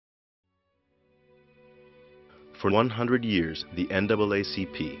For 100 years, the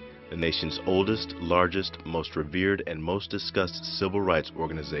NAACP, the nation's oldest, largest, most revered, and most discussed civil rights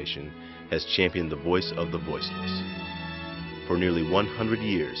organization, has championed the voice of the voiceless. For nearly 100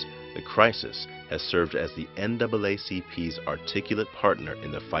 years, The Crisis has served as the NAACP's articulate partner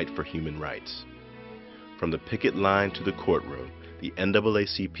in the fight for human rights. From the picket line to the courtroom, the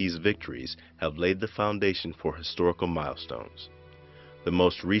NAACP's victories have laid the foundation for historical milestones. The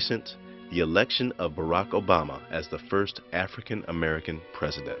most recent, the election of Barack Obama as the first African-American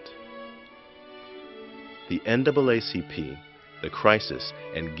president. The NAACP, The Crisis,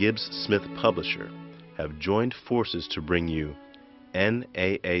 and Gibbs Smith publisher have joined forces to bring you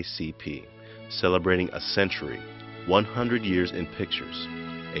NAACP, celebrating a century, 100 years in pictures,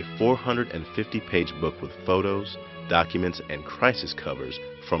 a 450-page book with photos, documents, and crisis covers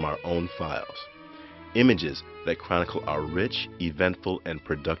from our own files. Images that chronicle our rich, eventful, and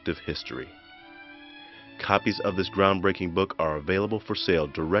productive history. Copies of this groundbreaking book are available for sale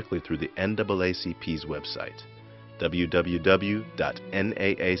directly through the NAACP's website, www.naacp.org,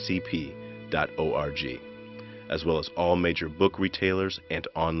 as well as all major book retailers and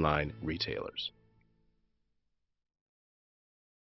online retailers.